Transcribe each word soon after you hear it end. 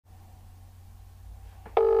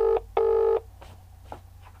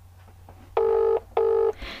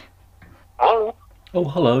Oh,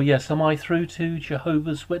 hello. Yes, am I through to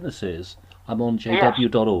Jehovah's Witnesses? I'm on Yes.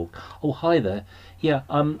 jw.org. Oh, hi there. Yeah,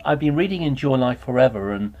 I've been reading Enjoy Life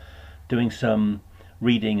Forever and doing some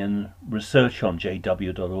reading and research on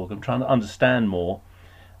jw.org. I'm trying to understand more.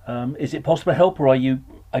 Is it possible to help, or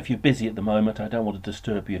if you're busy at the moment? I don't want to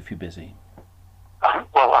disturb you if you're busy.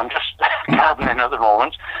 Well, I'm just gardening at the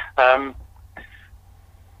moment. Um,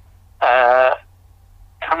 uh,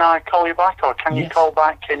 can I call you back, or can you Yes. call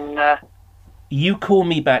back in? You call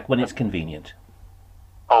me back when it's convenient.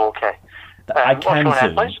 Oh, okay. I What's can your name,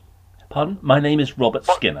 Zoom. please? Pardon? My name is Robert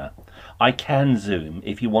What? Skinner. I can Zoom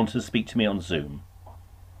if you want to speak to me on Zoom.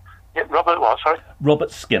 Yeah, Robert. What? Sorry.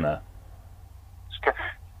 Robert Skinner.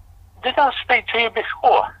 Did I speak to you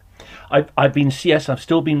before? I've been, yes, I've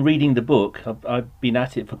still been reading the book. I've been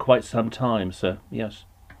at it for quite some time, so yes.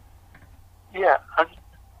 Yeah. I,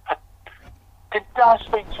 did I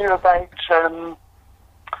speak to you about? Let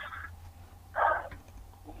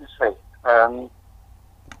me see.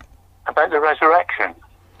 About the resurrection.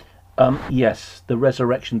 Yes, the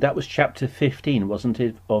resurrection. That was chapter 15, wasn't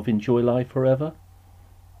it, of Enjoy Life Forever?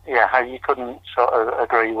 Yeah. How you couldn't sort of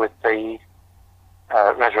agree with the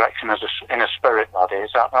resurrection in a spirit body.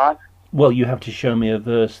 Is that right? Well, you have to show me a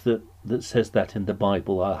verse that says that in the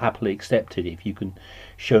Bible. I'll happily accept it if you can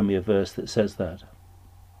show me a verse that says that.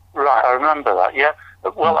 Right, I remember that, yeah.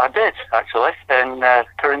 Well, I did, actually, in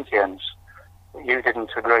Corinthians. You didn't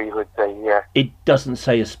agree with the... It doesn't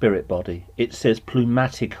say a spirit body. It says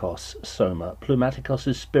plumatikos soma. Plumatikos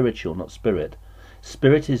is spiritual, not spirit.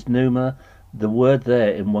 Spirit is pneuma. The word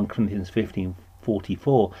there in 1 Corinthians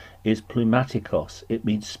 15:44 is plumatikos. It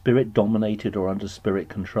means spirit dominated or under spirit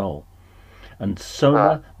control. And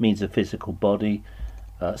soma means a physical body.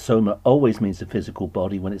 Soma always means a physical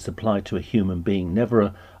body when it's applied to a human being,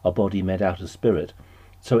 never a body made out of spirit.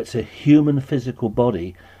 So it's a human physical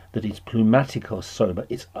body that is plumatikos soma.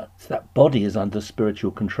 It's that body is under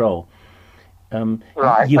spiritual control.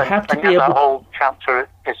 right, You have to and be yet that able. whole chapter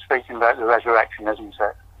is speaking about the resurrection, isn't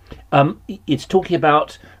it? It's talking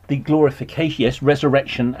about the glorification, yes,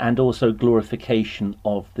 resurrection, and also glorification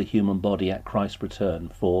of the human body at Christ's return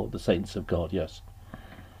for the saints of God. Yes.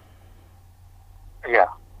 Yeah.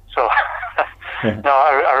 So, no,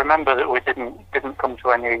 I remember that we didn't come to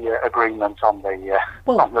any agreement on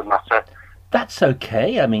Well, the matter. that's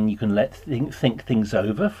okay. I mean, you can think things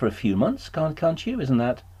over for a few months, can't you? Isn't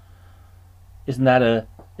that a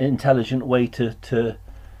an intelligent way to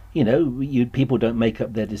people don't make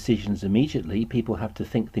up their decisions immediately. People have to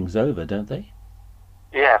think things over, don't they?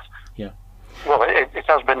 Yes. Yeah. Well, it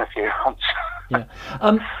has been a few months. Yeah.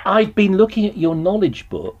 I've been looking at your knowledge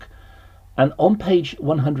book, and on page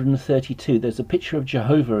 132, there's a picture of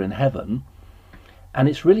Jehovah in heaven, and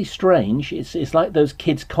it's really strange. It's like those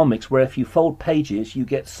kids' comics where if you fold pages, you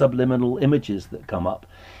get subliminal images that come up.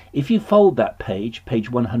 If you fold that page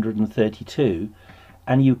 132,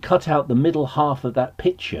 and you cut out the middle half of that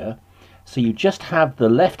picture, so you just have the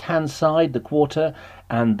left-hand side, the quarter,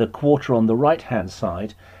 and the quarter on the right-hand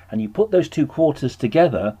side, and you put those two quarters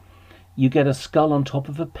together, you get a skull on top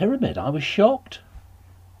of a pyramid. I was shocked.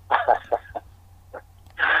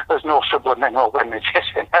 There's no subliminal images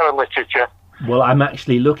in our literature. Well, I'm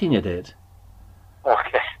actually looking at it.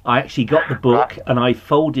 Okay. I actually got the book and I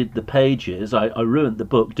folded the pages. I ruined the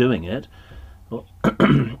book doing it.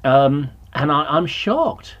 And I'm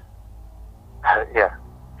shocked. Yeah.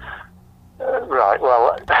 Right.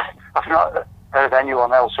 Well, I've not heard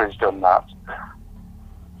anyone else who's done that.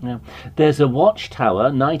 Yeah. There's a watchtower,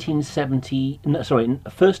 1970, no, sorry,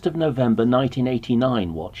 1st of November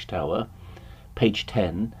 1989 watchtower, page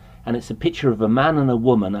 10, and it's a picture of a man and a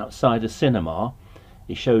woman outside a cinema.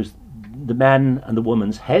 It shows the man and the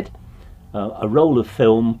woman's head, a roll of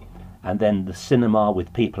film, and then the cinema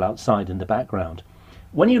with people outside in the background.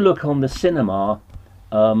 When you look on the cinema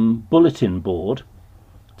bulletin board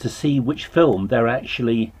to see which film they're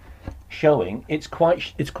actually showing, it's quite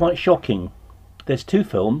shocking. There's two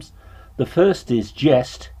films. The first is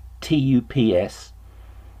Jest, Tups,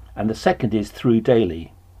 and the second is Through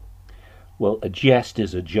Daily. Well, a jest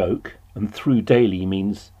is a joke, and through daily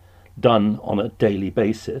means done on a daily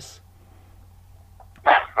basis.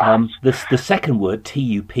 The second word,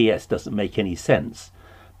 Tups, doesn't make any sense.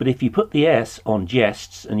 But if you put the S on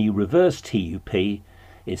jests and you reverse TUP,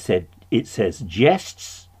 it says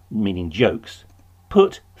jests, meaning jokes,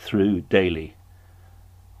 put through daily.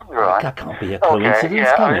 Right. That can't be a Okay. coincidence,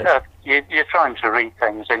 Yeah. can it? You're trying to read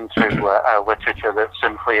things into our literature that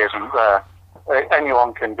simply isn't there.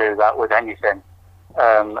 Anyone can do that with anything.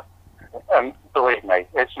 And believe me,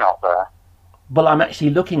 it's not there. Well, I'm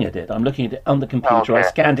actually looking at it. I'm looking at it on the computer. I Okay.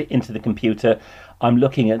 scanned it into the computer. I'm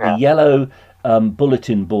looking at Yeah. the yellow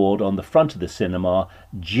bulletin board on the front of the cinema.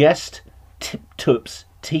 Jest tups,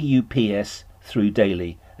 TUPS through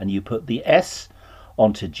daily, and you put the S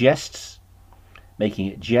onto jests, making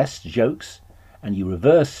it jest, jokes, and you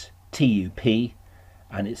reverse TUP,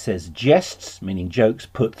 and it says jests, meaning jokes,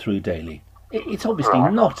 put through daily. It's obviously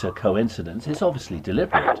Right. not a coincidence. It's obviously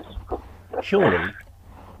deliberate. Surely.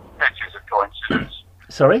 It is a coincidence.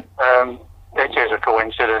 Sorry? It is a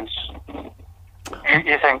coincidence.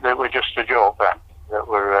 You think that we're just a joke then? That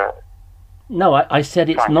we're... No, I said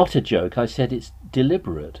it's Fine. not a joke. I said it's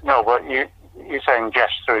deliberate. No, but you're saying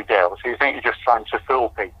jest through Gale, so you think you're just trying to fool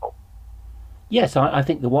people? Yes, I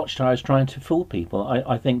think the Watchtower is trying to fool people.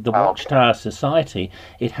 I think the Oh, okay. Watchtower Society,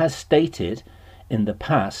 it has stated in the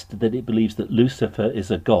past that it believes that Lucifer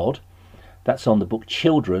is a god. That's on the book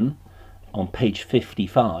Children on page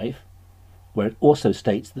 55, where it also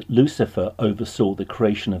states that Lucifer oversaw the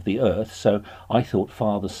creation of the earth. So I thought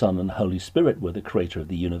Father, Son and Holy Spirit were the creator of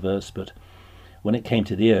the universe, but when it came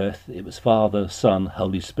to the earth, it was Father, Son,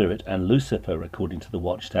 Holy Spirit and Lucifer, according to the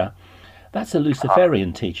Watchtower. That's a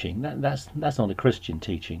Luciferian teaching. That's not a Christian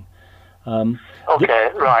teaching. Okay,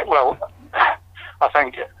 right. Well, I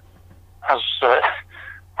think, as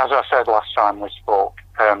I said last time we spoke,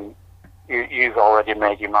 you've already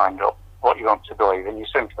made your mind up what you want to believe, and you're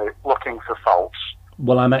simply looking for faults.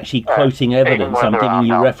 Well, I'm actually quoting evidence. I'm even whether giving or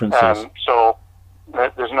you not. references. So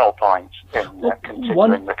there's no point in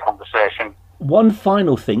continuing the conversation. One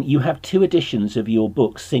final thing, you have 2 editions of your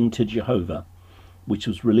book, Sing to Jehovah, which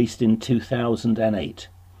was released in 2008.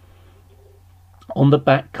 On the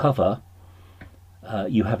back cover,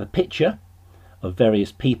 you have a picture of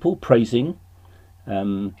various people praising,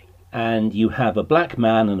 and you have a black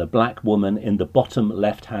man and a black woman in the bottom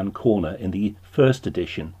left-hand corner in the first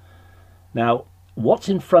edition. Now, what's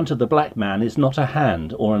in front of the black man is not a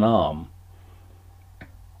hand or an arm.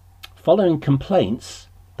 Following complaints,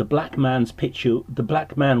 the black man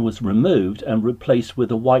was removed and replaced with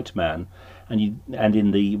a white man, and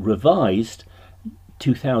in the revised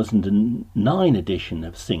 2009 edition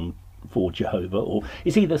of Sing for Jehovah, or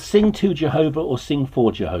it's either Sing to Jehovah or Sing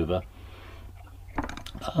for Jehovah,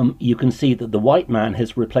 you can see that the white man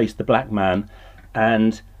has replaced the black man,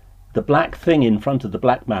 and the black thing in front of the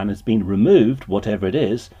black man has been removed, whatever it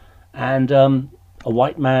is, and a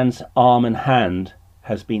white man's arm and hand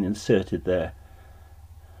has been inserted there.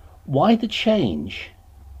 Why the change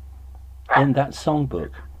in that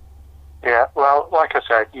songbook? Yeah, well, like I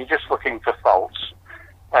said, you're just looking for faults.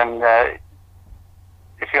 And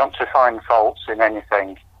if you want to find faults in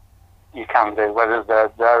anything, you can do, whether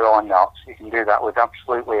they're there or not. You can do that with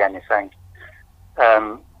absolutely anything.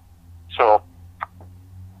 So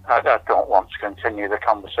I don't want to continue the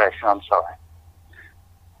conversation, I'm sorry.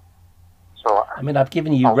 So I mean, I've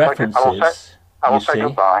given you references. I will say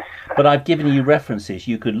goodbye. But I've given you references.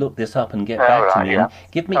 You could look this up and get back to me and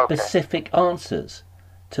give me Okay. specific answers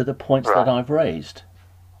to the points that I've raised.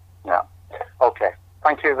 Yeah. Okay.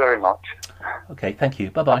 Thank you very much. Okay, thank you.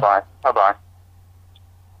 Bye-bye. Bye-bye. Bye-bye.